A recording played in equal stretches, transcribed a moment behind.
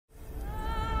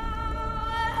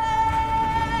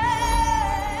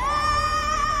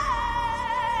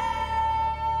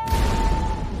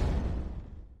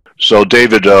So,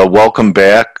 David, welcome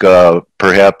back.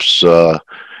 Perhaps,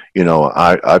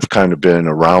 I've kind of been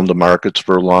around the markets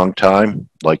for a long time,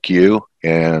 like you,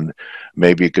 and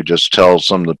maybe you could just tell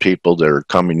some of the people that are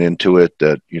coming into it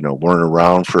that, weren't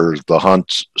around for the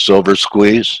Hunt's silver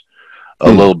squeeze, a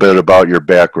little bit about your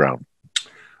background.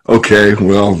 Okay,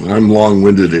 well, I'm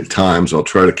long-winded at times. I'll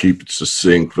try to keep it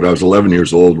succinct, but I was 11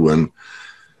 years old when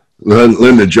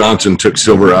Lyndon Johnson took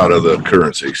silver out of the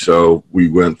currency. So we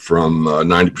went from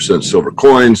 90% silver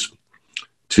coins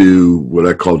to what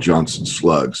I call Johnson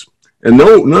slugs. And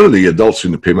none of the adults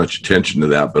seemed to pay much attention to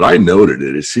that, but I noted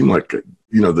it. It seemed like,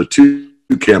 the two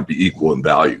can't be equal in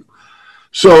value.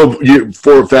 So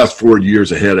fast forward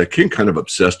years ahead, I became kind of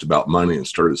obsessed about money and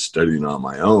started studying on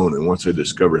my own. And once I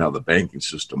discovered how the banking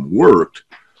system worked,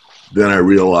 then I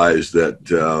realized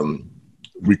that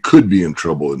we could be in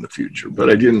trouble in the future.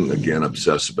 But I didn't, again,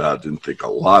 obsess about it, didn't think a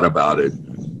lot about it.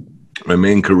 My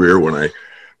main career when I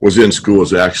was in school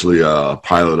was actually a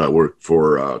pilot. I worked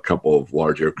for a couple of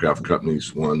large aircraft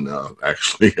companies, one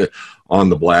actually on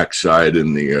the black side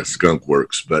in the skunk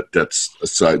works, but that's a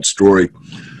side story.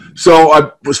 So I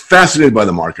was fascinated by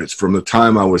the markets. From the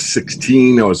time I was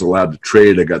 16, I was allowed to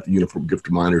trade. I got the Uniform Gift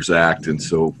of Miners Act, and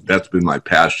so that's been my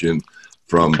passion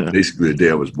from basically the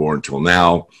day I was born till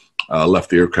now. Left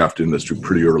the aircraft industry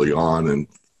pretty early on and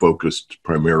focused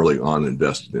primarily on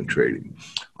investing and trading.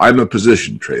 I'm a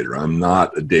position trader. I'm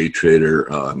not a day trader,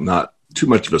 not too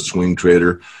much of a swing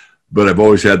trader, but I've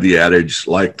always had the adage,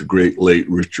 like the great late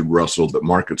Richard Russell, that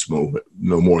markets know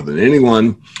more than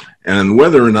anyone. And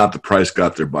whether or not the price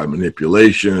got there by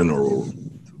manipulation or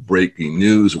breaking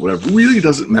news or whatever really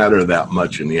doesn't matter that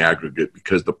much in the aggregate,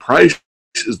 because the price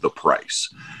is the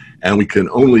price. And we can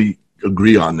only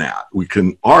agree on that. We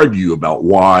can argue about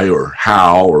why or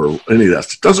how or any of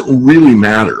that. It doesn't really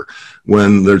matter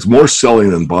when there's more selling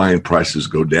than buying. Prices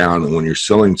go down, and when you're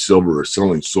selling silver or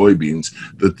selling soybeans,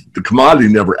 the commodity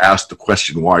never asks the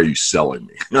question, why are you selling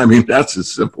me? I mean, that's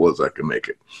as simple as I can make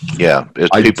it. Yeah, it's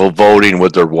people voting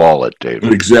with their wallet,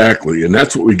 David. Exactly, and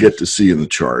that's what we get to see in the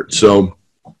chart. So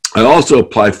I also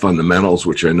apply fundamentals,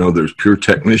 which I know there's pure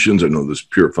technicians, I know there's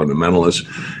pure fundamentalists,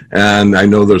 and I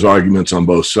know there's arguments on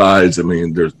both sides. I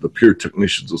mean, there's the pure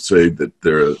technicians will say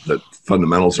that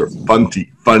fundamentals are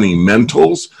funny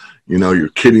mentals. You're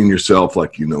kidding yourself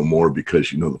like you know more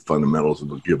because you know the fundamentals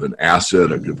of a given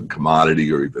asset, a given commodity,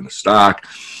 or even a stock.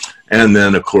 And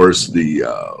then, of course,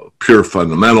 the pure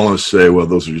fundamentalists say, well,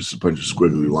 those are just a bunch of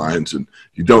squiggly lines, and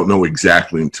you don't know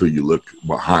exactly until you look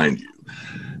behind you.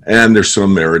 And there's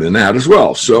some merit in that as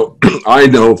well. So I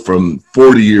know from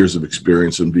 40 years of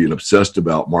experience in being obsessed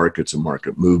about markets and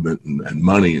market movement and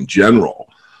money in general,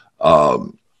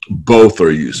 both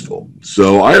are useful.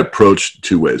 So I approached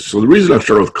two ways. So the reason I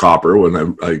started with copper,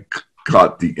 when I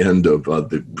caught the end of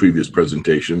the previous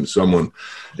presentation, someone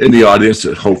in the audience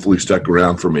that hopefully stuck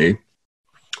around for me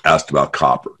asked about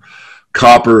copper.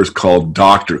 Copper is called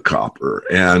Dr. Copper,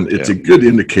 and it's a good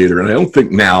indicator. And I don't think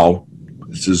now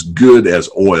it's as good as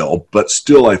oil, but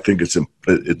still I think it's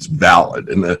valid.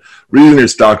 And the reason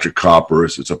it's Dr. Copper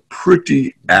is it's a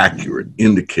pretty accurate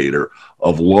indicator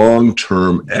of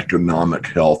long-term economic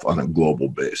health on a global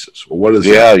basis. Well, what is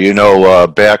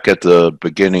that? Back at the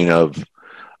beginning of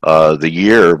the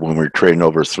year when we were trading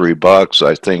over $3,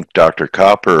 I think Dr.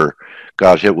 Copper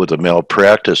got hit with a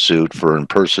malpractice suit for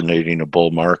impersonating a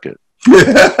bull market.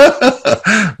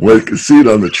 Well, you can see it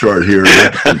on the chart here.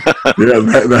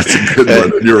 That's a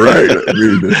good one. You're right. I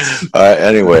mean,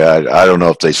 anyway, I don't know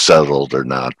if they settled or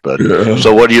not, but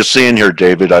So what are you seeing here,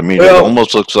 David? I mean, it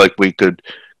almost looks like we could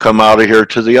come out of here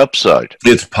to the upside.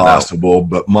 It's possible,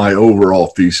 but my overall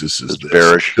thesis is this: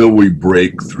 bearish. Until we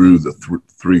break through the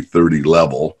 330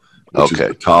 level, which is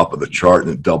the top of the chart,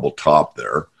 and a double top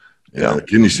there. Yeah.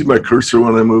 Can you see my cursor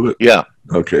when I move it? Yeah.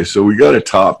 Okay, so we got a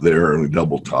top there and a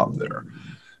double top there.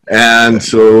 And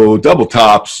so double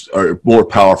tops are more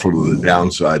powerful to the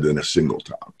downside than a single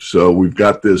top. So we've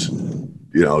got this,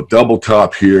 double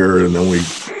top here, and then we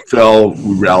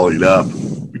rallied up.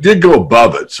 We did go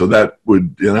above it, so that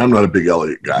would, and I'm not a big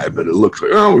Elliott guy, but it looks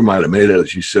like, we might have made it.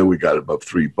 As you said, we got above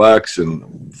 $3,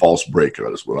 and false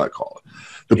breakout is what I call it.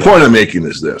 The point I'm making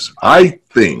is this: I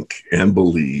think and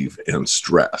believe and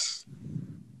stress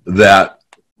that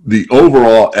the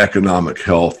overall economic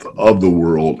health of the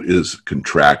world is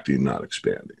contracting, not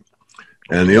expanding.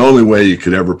 And the only way you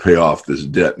could ever pay off this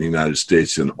debt in the United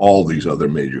States and all these other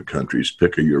major countries,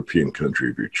 pick a European country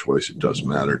of your choice, it doesn't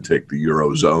matter. Take the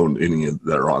Eurozone, any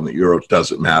that are on the Euro, it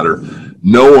doesn't matter.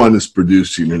 No one is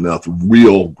producing enough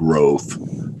real growth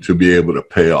to be able to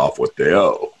pay off what they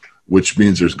owe, which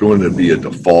means there's going to be a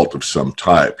default of some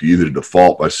type. You either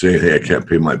default by saying, hey, I can't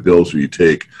pay my bills, or you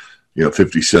take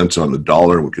 50 cents on the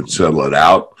dollar, and we can settle it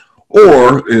out.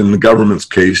 Or in the government's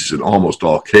case, in almost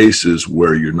all cases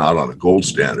where you're not on a gold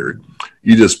standard,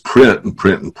 you just print and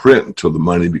print and print until the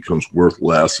money becomes worth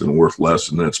less, and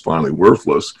then it's finally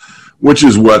worthless, which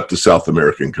is what the South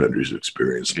American countries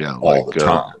experience all the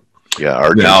time. Yeah,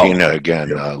 Argentina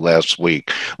last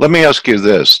week. Let me ask you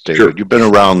this, David. Sure. You've been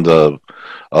around the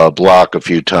block a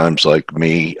few times like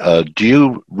me. Do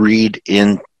you read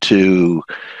into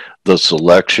the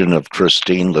selection of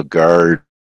Christine Lagarde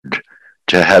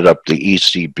to head up the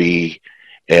ECB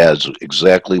as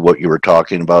exactly what you were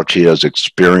talking about? She has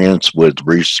experience with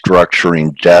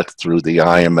restructuring debt through the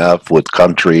IMF with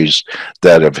countries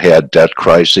that have had debt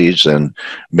crises, and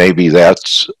maybe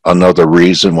that's another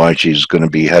reason why she's going to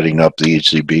be heading up the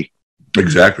ECB.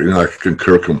 Exactly. I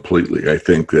concur completely. I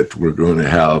think that we are going to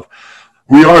have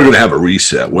a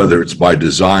reset, whether it's by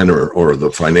design or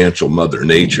the financial mother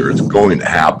nature. It's going to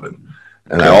happen.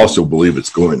 And I also believe it's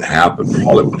going to happen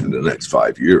probably within the next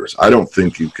 5 years. I don't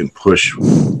think you can push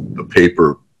the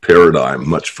paper paradigm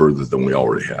much further than we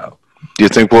already have. Do you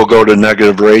think we'll go to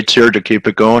negative rates here to keep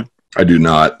it going? I do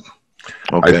not.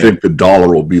 Okay. I think the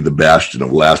dollar will be the bastion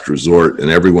of last resort,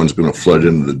 and everyone's going to flood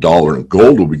into the dollar, and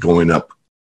gold will be going up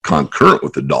concurrent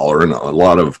with the dollar. And a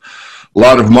lot of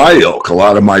my ilk, a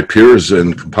lot of my peers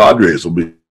and compadres will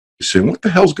be saying, "What the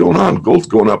hell's going on? Gold's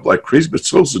going up like crazy, but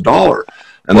so's the dollar."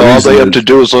 And all they have to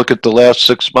do is look at the last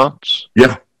 6 months.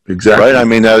 Yeah, exactly. Right. I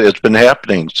mean, it's been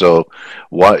happening. So,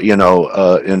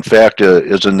 in fact,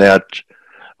 isn't that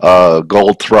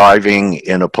gold thriving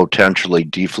in a potentially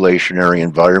deflationary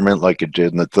environment like it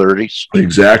did in the 30s?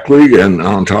 Exactly. And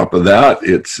on top of that,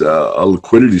 it's a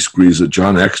liquidity squeeze that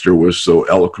John Exter was so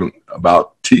eloquent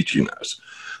about teaching us.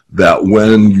 That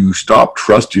when you stop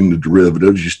trusting the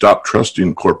derivatives, you stop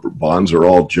trusting corporate bonds are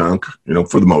all junk,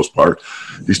 for the most part.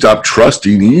 You stop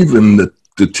trusting even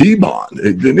the T-bond.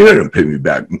 They're not going to pay me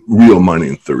back real money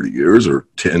in 30 years or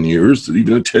 10 years,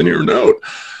 even a 10-year note.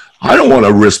 I don't want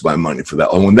to risk my money for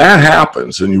that. And when that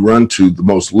happens and you run to the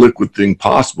most liquid thing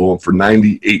possible, and for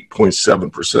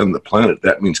 98.7% of the planet,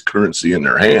 that means currency in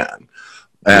their hand.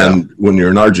 And when you're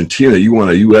in Argentina, you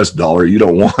want a U.S. dollar. You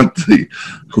don't want the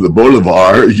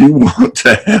Bolivar. You want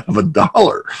to have a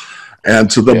dollar.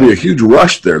 And so there'll be a huge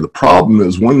rush there. The problem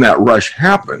is when that rush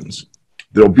happens,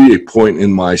 there'll be a point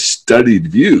in my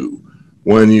studied view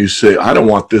when you say, I don't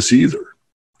want this either.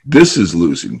 This is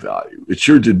losing value. It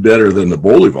sure did better than the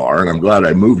Bolivar, and I'm glad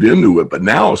I moved into it, but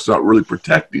now it's not really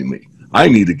protecting me. I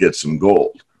need to get some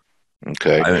gold.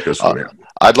 Okay. I think that's what happened.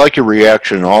 I'd like your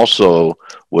reaction also,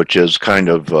 which is kind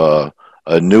of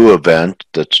a new event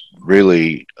that's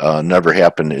really never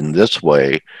happened in this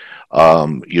way.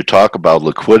 You talk about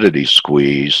liquidity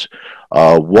squeeze.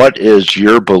 What is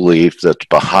your belief that's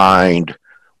behind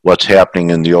what's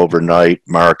happening in the overnight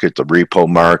market, the repo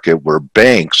market, where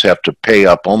banks have to pay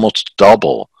up almost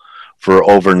double for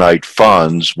overnight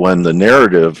funds when the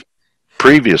narrative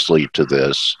previously to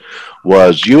this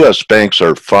was U.S. banks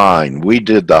are fine. We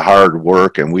did the hard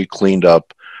work and we cleaned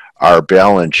up our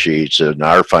balance sheets and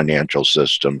our financial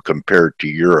system compared to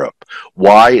Europe.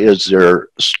 Why is there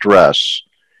stress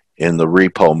in the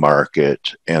repo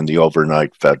market and the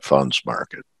overnight Fed funds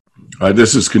market?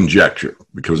 This is conjecture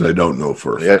because I don't know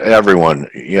for a fact. Everyone,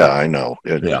 I know.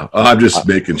 I'm just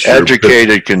making sure.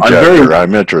 Educated conjecture.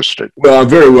 I'm interested. Well, I'm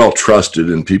very well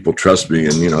trusted, and people trust me.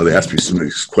 And they ask me some of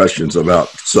these questions about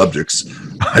subjects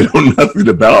I know nothing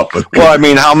about. But well, I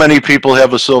mean, how many people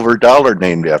have a silver dollar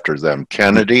named after them?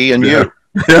 Kennedy and you.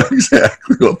 Yeah,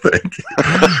 exactly. Well, thank you.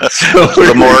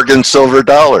 The Morgan silver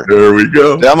dollar. There we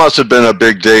go. That must have been a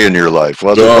big day in your life,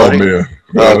 wasn't it, buddy? Man.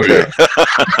 Okay.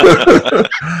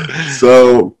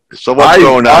 So what's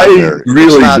going on there?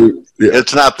 Really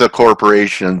it's not the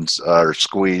corporations are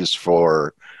squeezed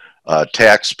for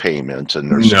tax payments and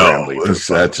they're scrambling.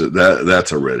 No,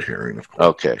 that's a red herring, of course.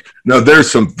 Okay. No, there's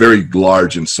some very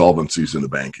large insolvencies in the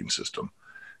banking system.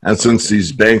 And since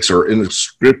these banks are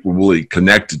inextricably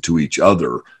connected to each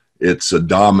other, it's a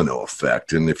domino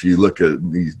effect. And if you look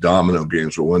at these domino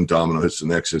games where one domino hits the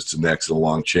next, and a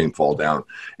long chain fall down.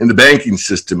 In the banking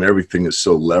system, everything is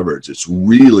so leveraged. It's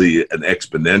really an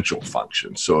exponential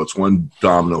function. So it's one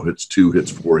domino hits 2, hits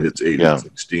 4, hits 8, hits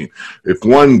 16. If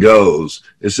one goes,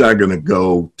 it's not going to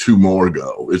go 2 more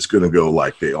go. It's going to go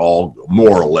like they all go,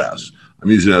 more or less. I'm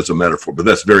using it as a metaphor, but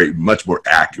that's very much more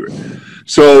accurate.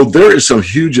 So there is some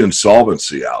huge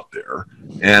insolvency out there.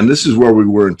 And this is where we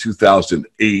were in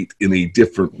 2008 in a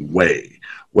different way.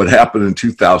 What happened in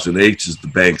 2008 is the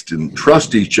banks didn't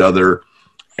trust each other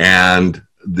and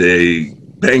the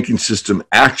banking system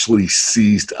actually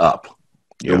seized up.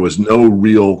 There was no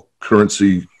real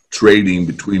currency trading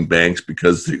between banks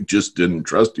because they just didn't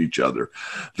trust each other.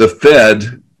 The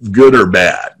Fed, good or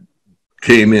bad,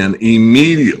 came in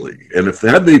immediately. And if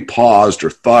they paused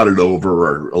or thought it over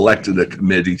or elected a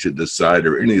committee to decide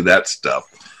or any of that stuff,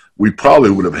 we probably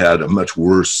would have had a much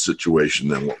worse situation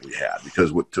than what we had,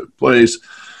 because what took place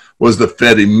was the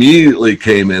Fed immediately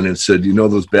came in and said, you know,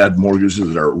 those bad mortgages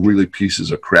that are really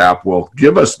pieces of crap, well,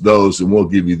 give us those and we'll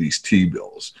give you these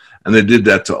T-bills. And they did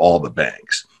that to all the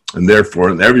banks. And therefore,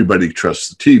 and everybody trusts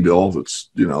the T-bill. That's,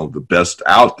 you know, the best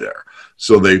out there.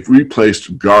 So they've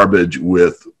replaced garbage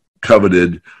with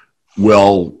coveted,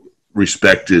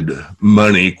 well-respected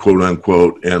money, quote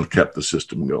unquote, and kept the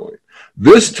system going.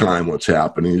 This time what's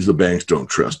happening is the banks don't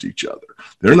trust each other.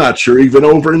 They're not sure even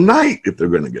overnight if they're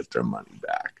going to get their money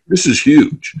back. This is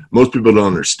huge. Most people don't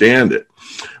understand it,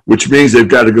 which means they've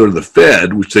got to go to the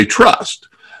Fed, which they trust.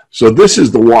 So this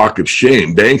is the walk of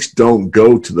shame. Banks don't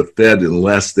go to the Fed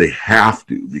unless they have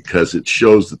to, because it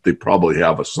shows that they probably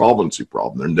have a solvency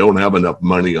problem and don't have enough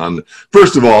money on.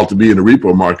 First of all, to be in the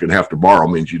repo market and have to borrow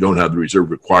means you don't have the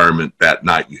reserve requirement that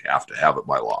night. You have to have it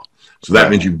by law. So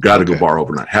that means you've got to go borrow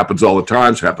overnight. Happens all the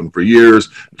time. It's happened for years.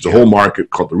 It's a whole market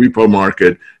called the repo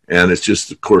market, and it's just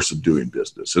the course of doing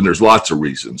business. And there's lots of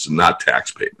reasons, and not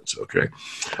tax payments, okay?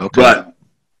 But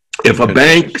if a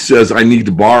bank says, I need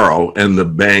to borrow, and the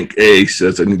bank A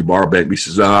says, I need to borrow, bank B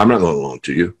says, no, I'm not going to loan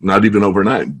to you, not even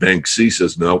overnight. Bank C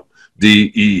says, no,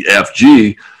 D, E, F,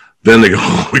 G. Then they go,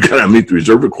 oh, we got to meet the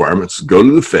reserve requirements, go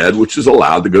to the Fed, which is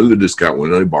allowed to go to the discount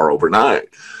window and borrow overnight.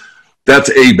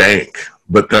 That's a bank,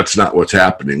 but that's not what's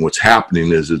happening. What's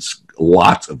happening is it's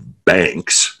lots of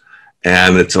banks,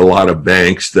 and it's a lot of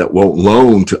banks that won't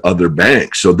loan to other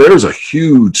banks. So there's a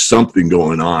huge something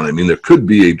going on. I mean, there could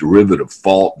be a derivative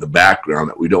fault in the background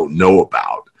that we don't know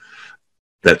about,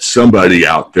 that somebody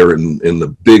out there in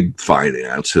the big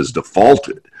finance has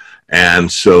defaulted.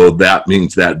 And so that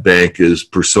means that bank is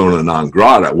persona non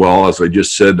grata. Well, as I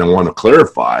just said, and I want to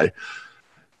clarify,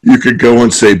 you could go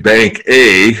and say Bank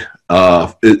A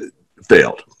it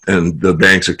failed, and the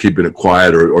banks are keeping it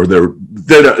quiet, or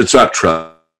it's not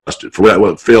trusted. For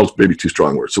what fails, maybe too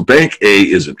strong words. So Bank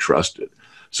A isn't trusted.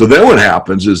 So then what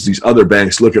happens is these other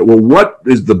banks look at, well, what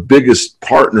is the biggest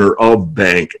partner of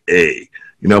Bank A?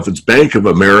 You know, if it's Bank of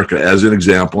America, as an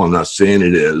example, I'm not saying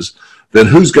it is, then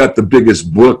who's got the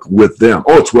biggest book with them?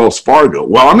 Oh, it's Wells Fargo.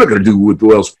 Well, I'm not going to do with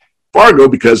Wells Fargo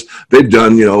because they've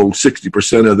done,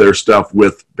 60% of their stuff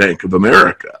with Bank of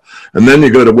America. And then you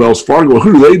go to Wells Fargo.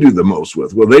 Who do they do the most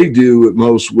with? Well, they do it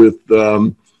most with,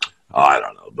 I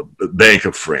don't know, the Bank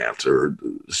of France or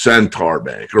Centaur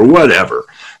Bank or whatever.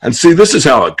 And see, this is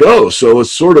how it goes. So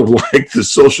it's sort of like the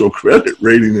social credit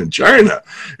rating in China.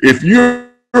 If you're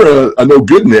a no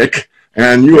good Nick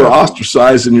and you are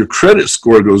ostracized and your credit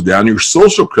score goes down, your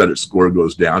social credit score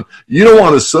goes down, you don't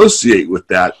want to associate with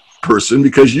that person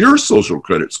because your social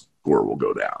credit score will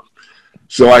go down.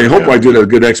 So I hope I did a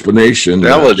good explanation.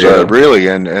 That was really,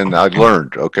 and I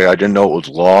learned, okay, I didn't know it was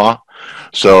law.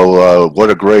 So what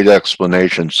a great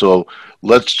explanation. So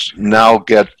let's now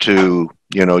get to,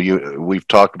 we've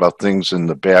talked about things in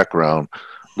the background.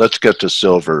 Let's get to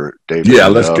silver, David. Yeah,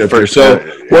 let's get there. So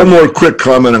one more quick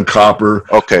comment on copper.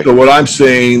 Okay. So what I'm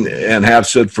saying, and have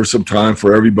said for some time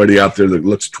for everybody out there that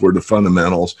looks toward the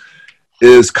fundamentals,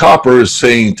 is copper is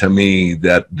saying to me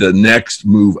that the next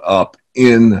move up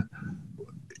in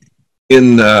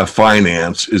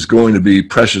finance is going to be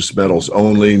precious metals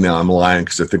only. Now I'm lying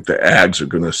because I think the ags are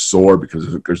going to soar because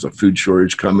I think there's a food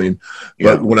shortage coming.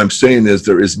 Yeah. But what I'm saying is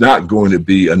there is not going to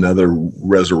be another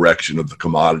resurrection of the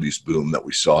commodities boom that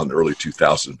we saw in the early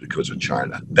 2000s because of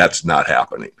China. That's not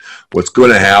happening. What's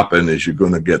going to happen is you're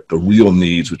going to get the real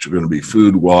needs, which are going to be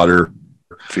food, water,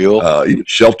 fuel. Even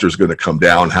shelter is going to come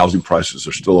down. Housing prices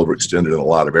are still overextended in a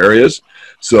lot of areas.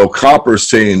 So copper is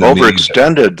saying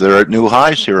overextended. They're at new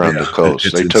highs here on the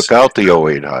coast. They took out the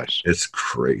 '08 highs. It's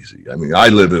crazy. I mean, I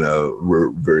live in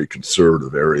a very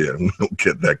conservative area, and we don't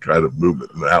get that kind of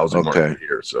movement in the housing market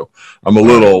here. So I'm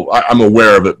I'm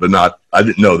aware of it, but I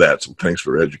didn't know that. So thanks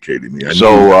for educating me.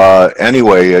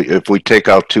 Anyway, if we take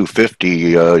out 250,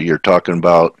 you're talking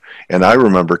about, and I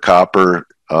remember copper.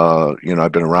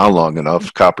 I've been around long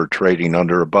enough, copper trading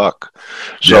under $1.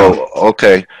 So,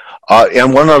 okay.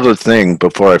 And one other thing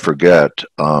before I forget,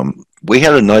 we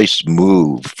had a nice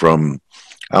move from,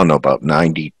 I don't know, about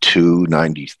 92,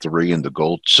 93 in the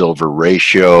gold silver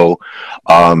ratio.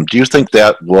 Do you think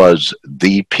that was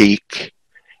the peak?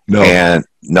 No. And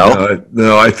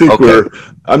no, I think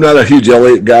I'm not a huge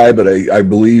Elliott guy, but I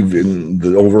believe in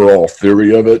the overall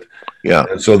theory of it. Yeah.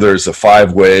 And so there's a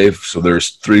 5-wave. So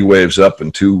there's 3 waves up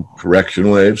and 2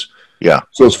 correction waves. Yeah.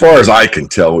 So as far as I can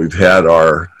tell, we've had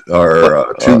our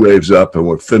are two waves up, and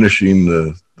we're finishing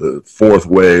the fourth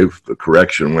wave, the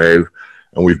correction wave,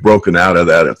 and we've broken out of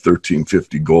that at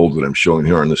 1350 gold that I'm showing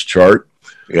here on this chart.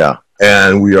 Yeah.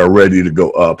 And we are ready to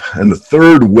go up. And the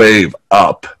third wave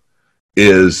up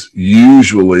is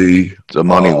usually the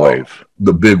money wave,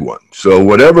 the big one. So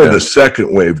whatever the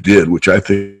second wave did, which I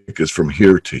think is from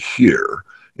here to here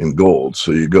in gold.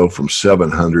 So you go from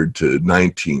 700 to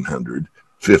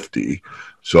 1950.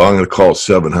 So I'm going to call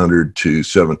 700 to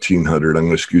 1700. I'm going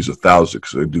to excuse 1,000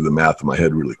 because I do the math in my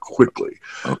head really quickly.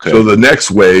 Okay. So the next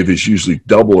wave is usually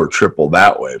double or triple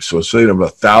that wave. So instead of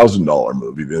 $1,000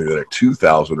 move, you're going to get a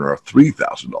 $2,000 or a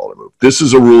 $3,000 move. This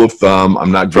is a rule of thumb.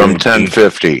 I'm not from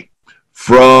 1050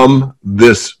 from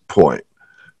this point.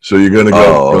 So you're going to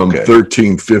go from okay.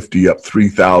 1350 up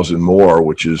 3,000 more,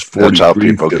 which is 40. That's how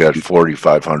people get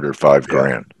 4,500,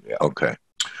 $5,000. Yeah. Okay.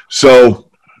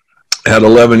 So at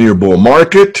 11-year bull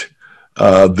market,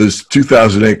 this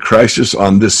 2008 crisis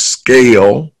on this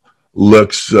scale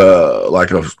looks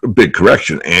like a big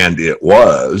correction, and it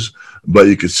was. But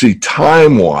you could see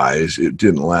time-wise, it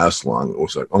didn't last long. It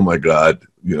was like, oh my God,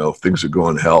 you know, things are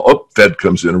going to hell. Oh, Fed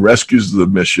comes in, rescues the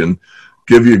mission,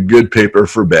 give you good paper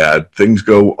for bad. Things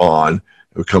go on.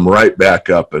 We come right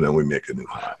back up, and then we make a new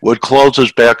high. Would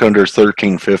closes back under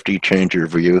 1350 change your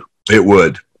view? It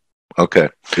would. Okay.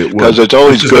 It would. Because it's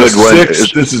always good when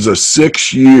this is a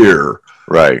 6-year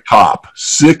right top.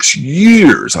 6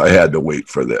 years I had to wait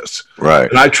for this. Right.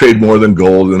 And I trade more than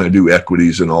gold, and I do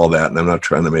equities and all that, and I'm not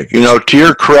trying to make it. You know, to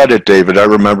your credit, David, I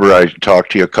remember I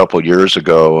talked to you a couple years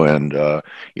ago, and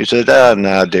you said,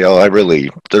 nah, Dale,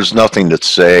 there's nothing to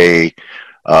say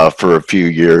for a few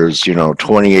years. You know,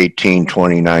 2018,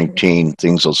 2019,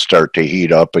 things will start to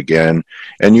heat up again.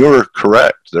 And you were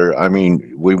correct. I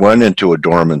mean, we went into a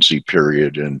dormancy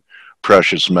period in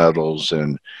precious metals,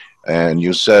 and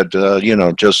you said, you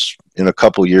know, just in a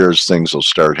couple years, things will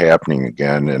start happening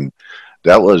again. And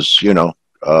that was, you know,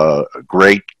 a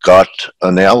great gut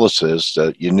analysis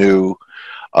that you knew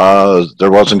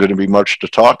there wasn't going to be much to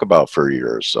talk about for a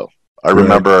year or so. I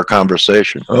remember our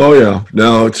conversation. Oh, yeah.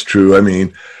 No, it's true. I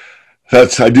mean,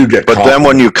 I do get. But then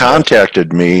when you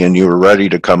contacted me and you were ready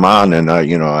to come on, and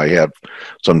I have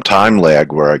some time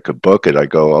lag where I could book it, I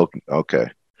go, oh, okay.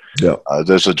 Yeah.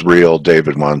 This is real.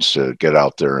 David wants to get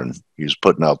out there, and he's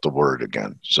putting out the word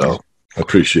again. So I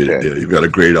appreciate it. Yeah, you've got a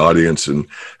great audience, and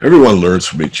everyone learns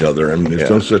from each other. I mean, there's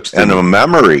no such thing. And a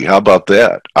memory. How about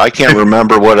that? I can't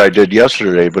remember what I did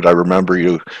yesterday, but I remember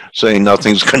you saying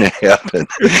nothing's going to happen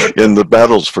in the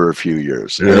battles for a few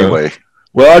years. Yeah. Anyway.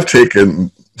 Well, I've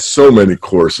taken so many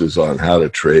courses on how to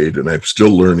trade, and I'm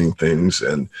still learning things.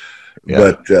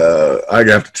 But I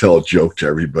have to tell a joke to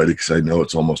everybody because I know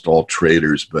it's almost all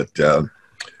traders. But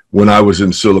when I was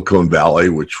in Silicon Valley,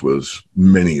 which was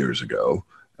many years ago,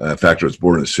 in fact, I was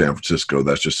born in San Francisco.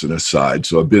 That's just an aside.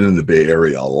 So I've been in the Bay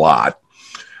Area a lot.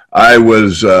 I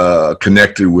was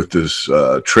connected with this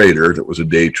trader that was a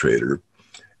day trader,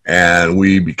 and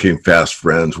we became fast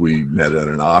friends. We met at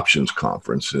an options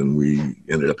conference, and we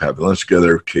ended up having lunch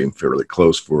together, came fairly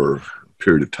close for a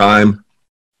period of time.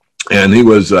 And he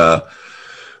was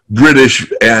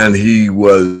British, and he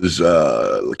was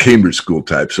Cambridge school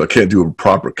type, so I can't do a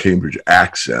proper Cambridge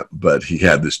accent, but he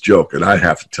had this joke, and I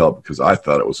have to tell it because I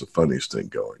thought it was the funniest thing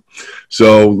going.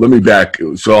 So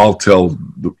I'll tell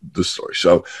the story.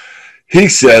 So he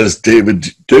says,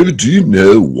 David, do you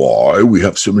know why we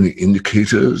have so many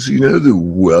indicators? You know, the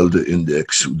Welder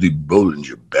Index, the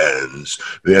Bollinger Bands,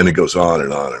 and it goes on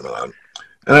and on and on.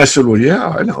 And I said, well, yeah,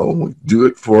 I know. We do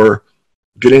it for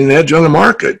getting an edge on the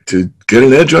market, to get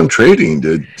an edge on trading,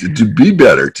 to be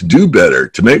better, to do better,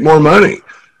 to make more money.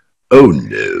 Oh,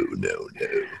 no.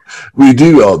 We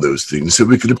do all those things so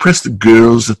we can impress the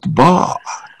girls at the bar.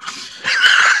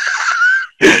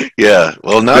 Yeah.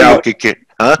 Well, now you can,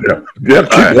 huh? Yeah,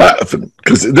 keep laughing,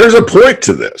 because there's a point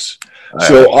to this.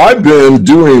 So I've been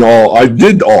I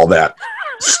did all that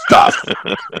stuff,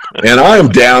 and I am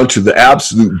down to the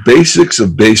absolute basics,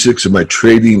 and my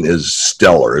trading is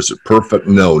stellar. Is it perfect?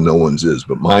 No one's is,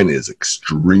 but mine is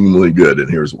extremely good,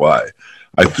 and here's why.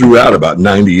 I threw out about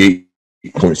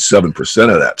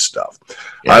 98.7% of that stuff.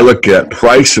 Yeah. I look at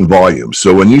price and volume.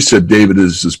 So when you said, David,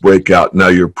 is this breakout? Now,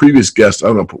 your previous guest, I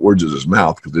don't want to put words in his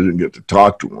mouth because I didn't get to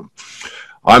talk to him.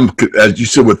 As you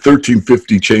said, would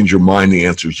 1350 change your mind? The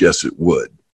answer is yes, it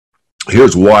would.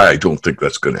 Here's why I don't think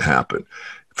that's going to happen.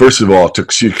 First of all, it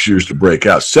took 6 years to break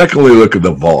out. Secondly, look at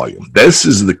the volume. This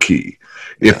is the key.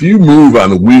 If you move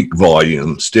on a weak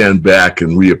volume, stand back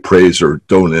and reappraise or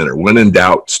don't enter. When in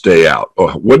doubt, stay out.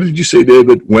 Oh, what did you say,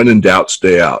 David? When in doubt,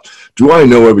 stay out. Do I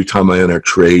know every time I enter a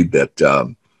trade that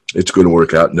it's going to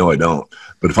work out? No, I don't.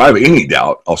 But if I have any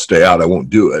doubt, I'll stay out. I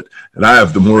won't do it. And I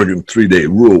have the Morgan 3-day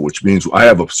rule, which means I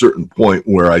have a certain point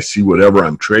where I see whatever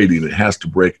I'm trading, it has to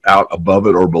break out above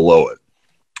it or below it.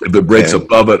 If it breaks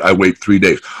above it, I wait 3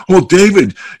 days. Well,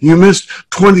 David, you missed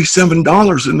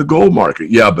 $27 in the gold market.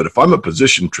 Yeah, but if I'm a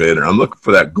position trader, I'm looking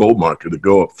for that gold market to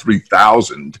go up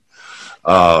 3,000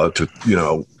 to, you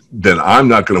know, then I'm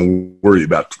not going to worry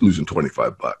about losing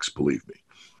 $25, believe me.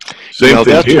 You know,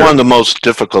 that's one of the most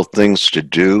difficult things to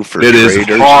do for traders. It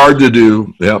is hard to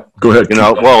do. Yeah, go ahead. You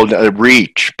know, well,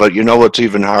 reach. But you know what's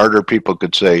even harder? People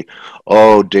could say,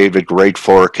 oh, David, great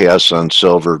forecast on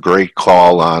silver, great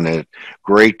call on it,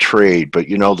 great trade. But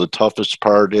you know, the toughest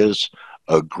part is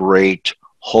a great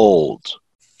hold.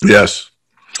 Yes.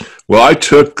 Well,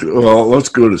 let's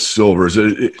go to silver.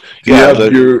 Do you have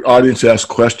your audience ask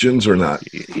questions or not?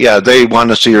 Yeah, they want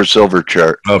to see your silver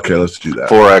chart. Okay, let's do that.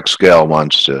 Forex Gal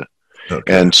wants to.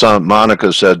 Okay. And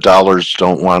Monica said dollars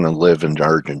don't want to live in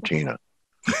Argentina.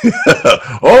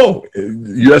 Oh,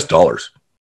 U.S. dollars.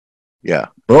 Yeah.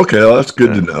 Okay, well, that's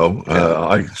good to know.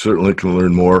 I certainly can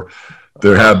learn more.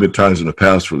 There have been times in the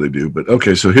past where they do. But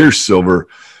okay, so here's silver.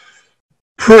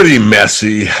 Pretty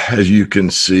messy, as you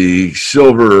can see.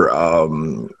 Silver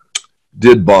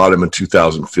did bottom in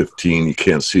 2015. You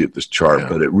can't see it this chart,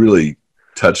 but it really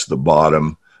touched the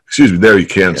bottom. Excuse me, there you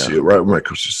can see it, right?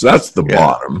 So that's the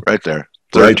bottom. Right there.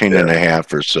 13 and a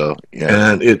half or so.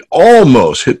 Yeah. And it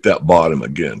almost hit that bottom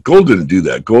again. Gold didn't do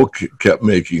that. Gold kept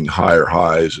making higher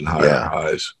highs and higher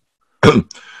highs.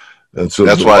 And so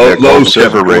that's why the gold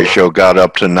silver ratio got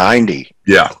up to 90.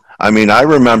 Yeah. I mean, I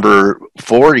remember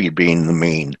 40 being the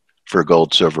mean for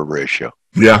gold silver ratio.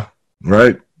 Yeah,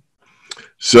 right.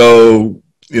 So,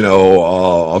 you know,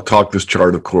 I'll talk this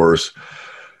chart, of course.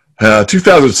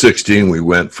 2016, we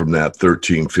went from that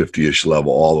 1350-ish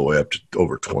level all the way up to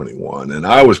over 21. And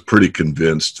I was pretty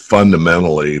convinced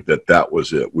fundamentally that that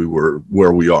was it. We were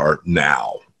where we are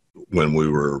now when we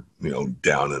were, you know,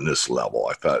 down in this level.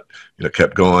 I thought, you know,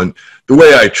 kept going. The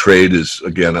way I trade is,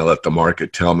 again, I let the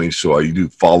market tell me. So I do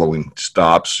following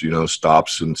stops, you know,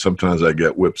 stops. And sometimes I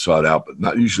get whipsawed out, but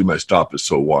not usually my stop is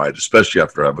so wide, especially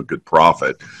after I have a good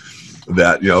profit,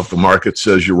 that, you know, if the market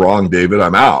says you're wrong, David,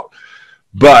 I'm out.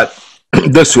 But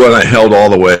this one I held all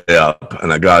the way up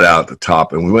and I got out at the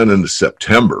top and we went into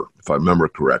September, if I remember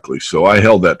correctly. So I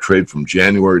held that trade from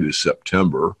January to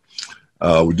September.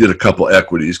 We did a couple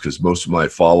equities because most of my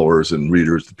followers and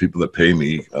readers, the people that pay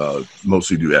me,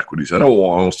 mostly do equities. I don't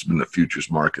want most of them in the futures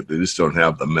market. They just don't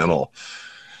have the mental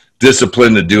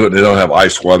discipline to do it. They don't have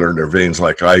ice water in their veins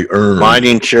like I earn.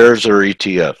 Mining shares or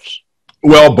ETFs?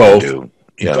 Well, both.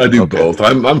 I do both.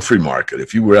 I'm free market.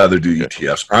 If you would rather do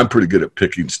ETFs, I'm pretty good at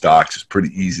picking stocks. It's pretty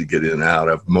easy to get in and out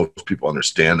of. Most people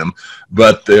understand them,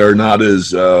 but they're not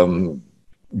as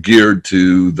geared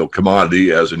to the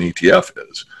commodity as an ETF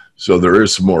is. So there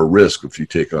is some more risk if you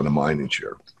take on a mining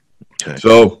share. Okay.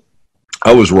 So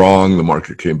I was wrong. The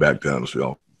market came back down, as we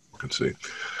all can see.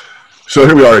 So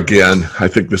here we are again. I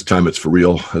think this time it's for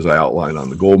real, as I outlined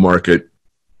on the gold market.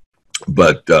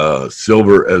 But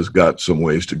silver has got some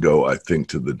ways to go, I think,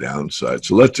 to the downside.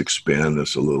 So let's expand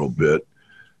this a little bit.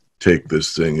 Take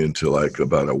this thing into like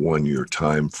about a 1-year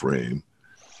time frame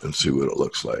and see what it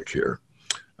looks like here.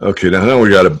 Okay, now we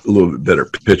got a little bit better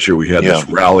picture. We had this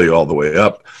rally all the way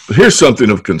up. But here's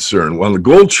something of concern. Well, on the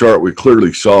gold chart, we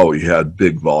clearly saw we had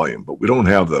big volume, but we don't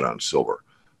have that on silver.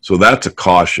 So that's a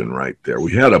caution right there.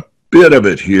 We had a bit of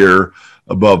it here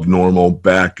above normal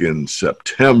back in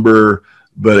September,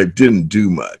 but it didn't do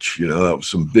much. You know, that was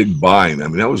some big buying. I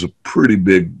mean, that was a pretty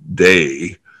big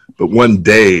day, but one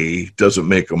day doesn't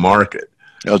make a market.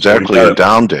 It was actually a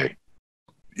down day.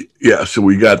 Yeah, so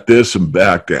we got this and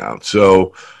back down.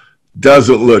 So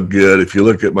doesn't look good. If you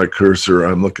look at my cursor,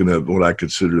 I'm looking at what I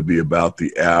consider to be about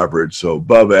the average. So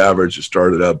above average, it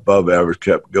started up, above average,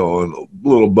 kept going, a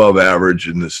little above average,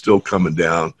 and it's still coming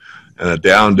down, and a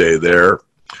down day there.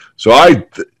 So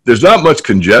there's not much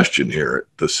congestion here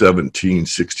at the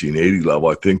 1680 level.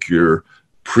 I think your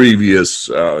previous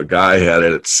guy had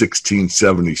it at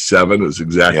 1677. It was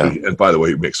exactly, and by the way,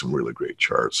 he makes some really great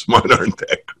charts. Mine aren't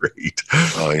that great.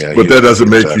 Oh yeah, but that doesn't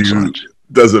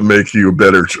make you a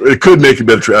better. It could make you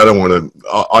better. I don't want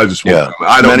to. I just want.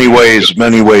 I don't.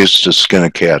 Many ways to skin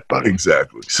a cat, buddy.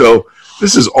 Exactly. So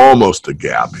this is almost a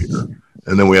gap here.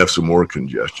 And then we have some more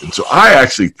congestion. So I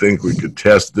actually think we could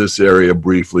test this area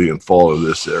briefly and follow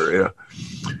this area.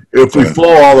 If we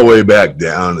fall all the way back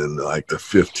down in like the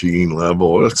 15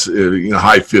 level, it's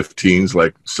high 15s,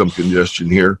 like some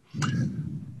congestion here.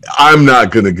 I'm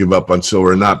not going to give up on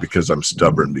silver, not because I'm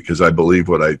stubborn, because I believe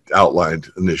what I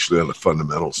outlined initially on the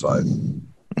fundamental side.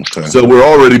 Okay. So we're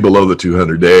already below the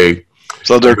 200-day.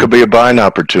 So there could be a buying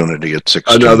opportunity at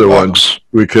 16 Another bucks. one.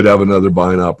 We could have another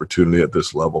buying opportunity at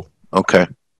this level. Okay,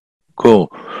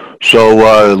 cool.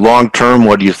 So long term,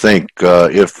 what do you think?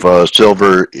 If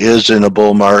silver is in a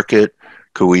bull market,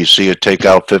 could we see it take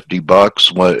out 50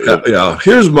 bucks? Yeah.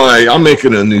 I'm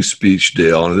making a new speech,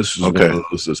 Dale, and this is okay. one of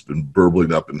those that's been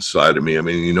burbling up inside of me. I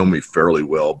mean, you know me fairly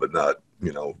well, but not,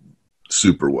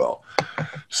 super well.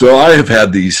 So I have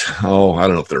had these, I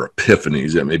don't know if they're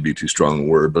epiphanies, that may be too strong a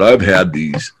word, but I've had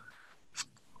these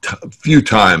few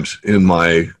times in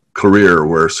my career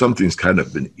where something's kind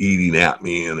of been eating at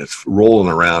me and it's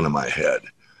rolling around in my head.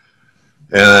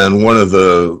 And one of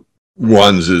the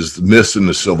ones is Missing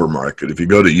the Silver Market. If you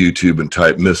go to YouTube and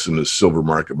type Missing the Silver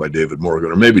Market by David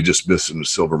Morgan, or maybe just Missing the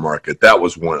Silver Market, that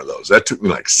was one of those. That took me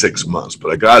like 6 months,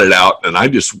 but I got it out and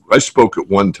I spoke it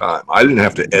one time. I didn't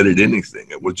have to edit anything.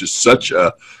 It was just such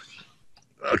an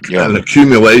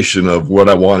accumulation of what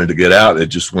I wanted to get out. It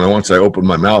just, once I opened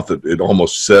my mouth, it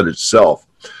almost said itself.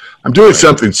 I'm doing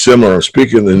something similar. I'm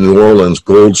speaking at the New Orleans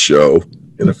Gold Show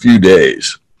in a few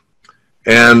days.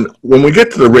 And when we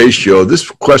get to the ratio, this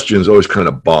question has always kind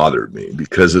of bothered me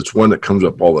because it's one that comes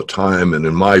up all the time. And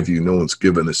in my view, no one's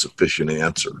given a sufficient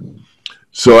answer.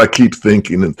 So I keep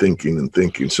thinking and thinking and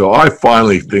thinking. So I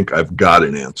finally think I've got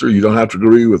an answer. You don't have to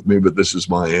agree with me, but this is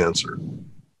my answer.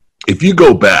 If you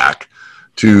go back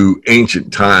to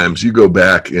ancient times, you go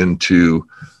back into,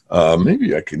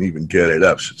 maybe I can even get it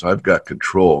up since I've got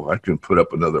control. I can put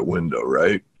up another window,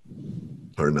 right?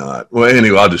 Or not. Well,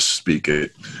 anyway, I'll just speak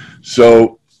it.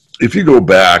 So if you go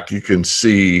back, you can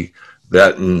see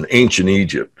that in ancient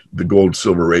Egypt, the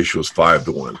gold-silver ratio is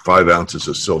 5-to-1. 5 ounces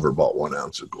of silver bought 1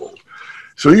 ounce of gold.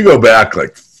 So you go back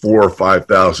like 4,000 or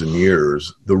 5,000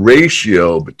 years, the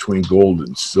ratio between gold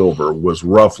and silver was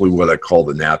roughly what I call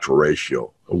the natural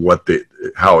ratio of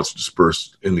how it's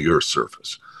dispersed in the Earth's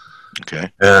surface.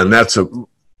 Okay. And that's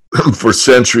for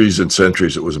centuries and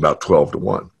centuries, it was about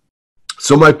 12-to-1.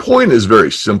 So my point is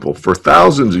very simple. For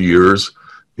thousands of years,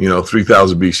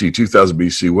 3000 BC, 2000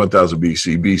 BC, 1000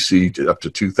 BC, BC up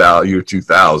to year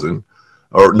 2000,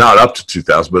 or not up to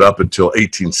 2000, but up until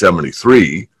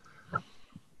 1873,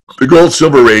 the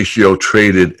gold-silver ratio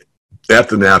traded at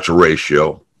the natural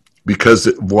ratio because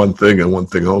of one thing and one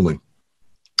thing only.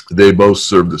 They both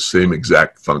served the same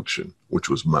exact function, which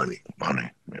was money.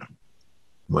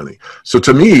 Money. So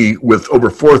to me, with over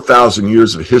 4,000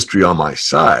 years of history on my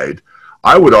side,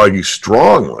 I would argue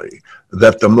strongly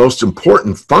that the most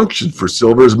important function for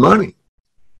silver is money.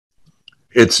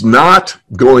 It's not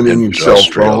going in your cell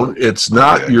phone. It's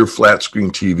not your flat screen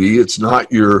TV. It's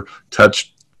not your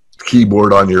touch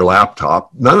keyboard on your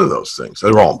laptop. None of those things.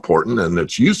 They're all important and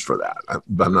it's used for that.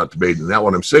 I'm not debating that.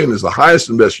 What I'm saying is the highest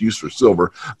and best use for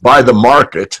silver by the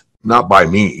market, not by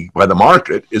me, by the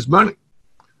market, is money.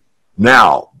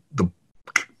 Now,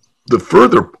 the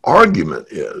further argument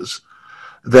is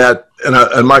that,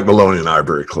 and Mike Maloney and I are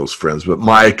very close friends, but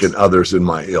Mike and others in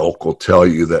my ilk will tell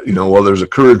you that, there's a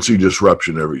currency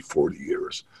disruption every 40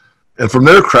 years. And from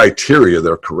their criteria,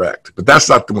 they're correct. But that's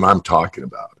not the one I'm talking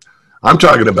about. I'm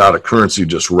talking about a currency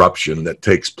disruption that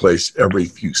takes place every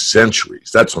few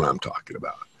centuries. That's what I'm talking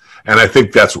about. And I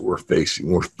think that's what we're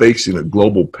facing. We're facing a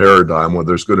global paradigm where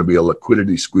there's going to be a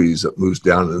liquidity squeeze that moves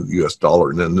down into the US dollar,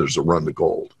 and then there's a run to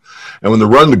gold. And when the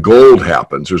run to gold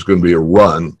happens, there's going to be a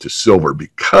run to silver,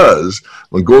 because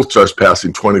when gold starts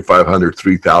passing 2,500,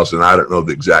 3,000, I don't know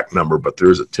the exact number, but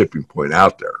there's a tipping point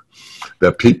out there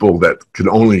that people that can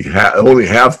only have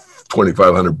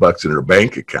 2,500 bucks in their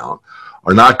bank account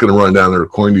are not going to run down to their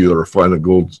coin dealer or find a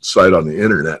gold site on the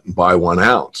internet and buy 1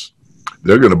 ounce.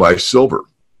 They're going to buy silver.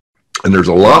 And there's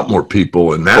a lot more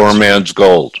people in that. Poor man's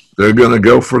gold. They're going to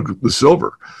go for the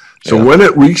silver. So when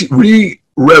it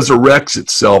resurrects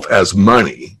itself as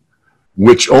money,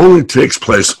 which only takes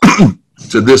place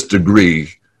to this degree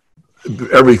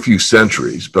every few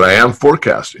centuries, but I am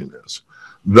forecasting this,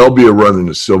 there'll be a run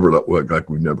into silver like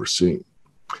we've never seen.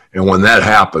 And when that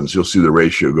happens, you'll see the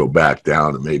ratio go back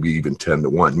down and maybe even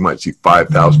 10-to-1. You might see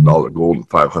 $5,000 gold and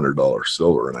 $500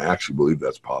 silver, and I actually believe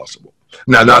that's possible.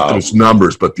 Now, not those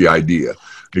numbers, but the idea.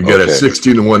 You get a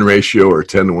 16-to-1 ratio or a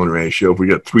 10-to-1 ratio. If we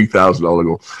get $3,000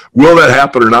 gold, will that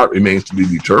happen or not remains to be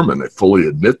determined. I fully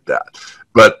admit that.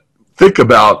 But think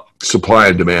about supply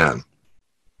and demand.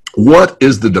 What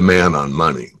is the demand on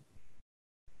money?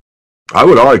 I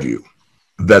would argue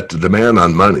that the demand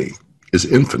on money is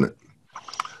infinite.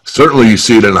 Certainly you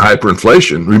see it in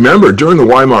hyperinflation. Remember, during the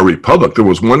Weimar Republic, there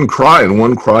was one cry and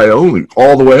one cry only,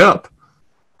 all the way up.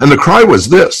 And the cry was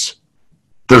this: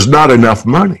 there's not enough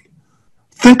money.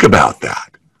 Think about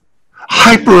that.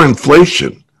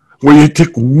 Hyperinflation where you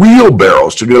take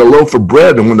wheelbarrows to get a loaf of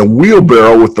bread, and when the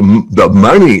wheelbarrow with the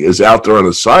money is out there on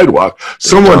the sidewalk,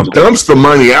 someone dumps the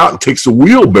money out and takes the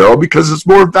wheelbarrow because it's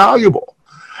more valuable.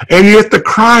 And yet the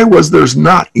cry was there's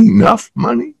not enough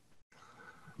money.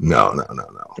 No.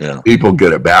 Yeah. People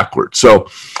get it backwards. So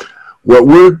what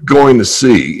we're going to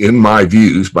see, in my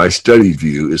views, my study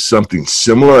view, is something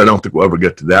similar. I don't think we'll ever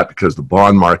get to that because the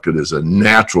bond market is a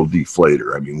natural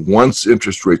deflator. I mean, once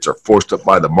interest rates are forced up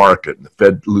by the market and the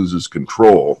Fed loses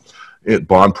control,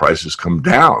 bond prices come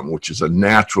down, which is a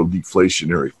natural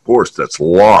deflationary force that's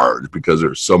large because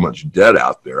there's so much debt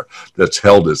out there that's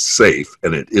held as safe,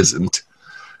 and it isn't.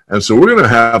 And so we're going to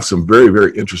have some very,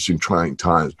 very interesting, trying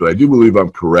times. But I do believe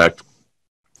I'm correct.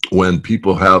 When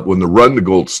the run to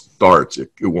gold starts,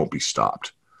 it won't be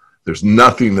stopped. There's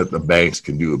nothing that the banks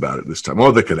can do about it this time.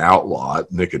 Oh, they can outlaw it,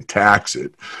 and they can tax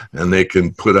it, and they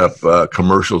can put up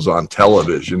commercials on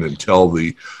television and tell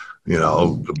the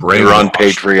brain. You're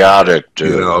unpatriotic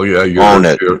to own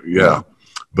it. Yeah,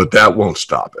 but that won't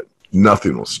stop it.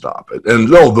 Nothing will stop it. And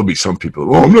there'll be some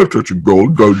people, I'm not touching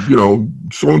gold.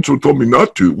 So-and-so told me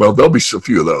not to. Well, there'll be a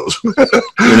few of those.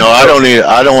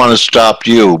 I don't want to stop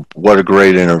you. What a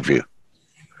great interview.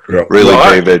 Yeah. Really,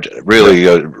 David, really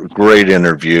a great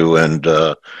interview. And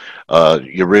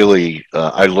you really,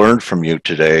 I learned from you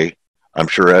today. I'm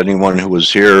sure anyone who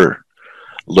was here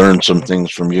learned some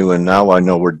things from you. And now I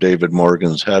know where David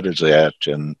Morgan's head is at.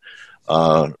 And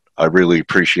I really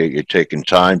appreciate you taking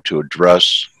time to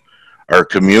address our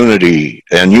community.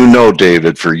 And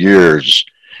David, for years,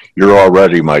 you're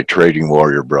already my trading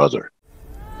warrior brother.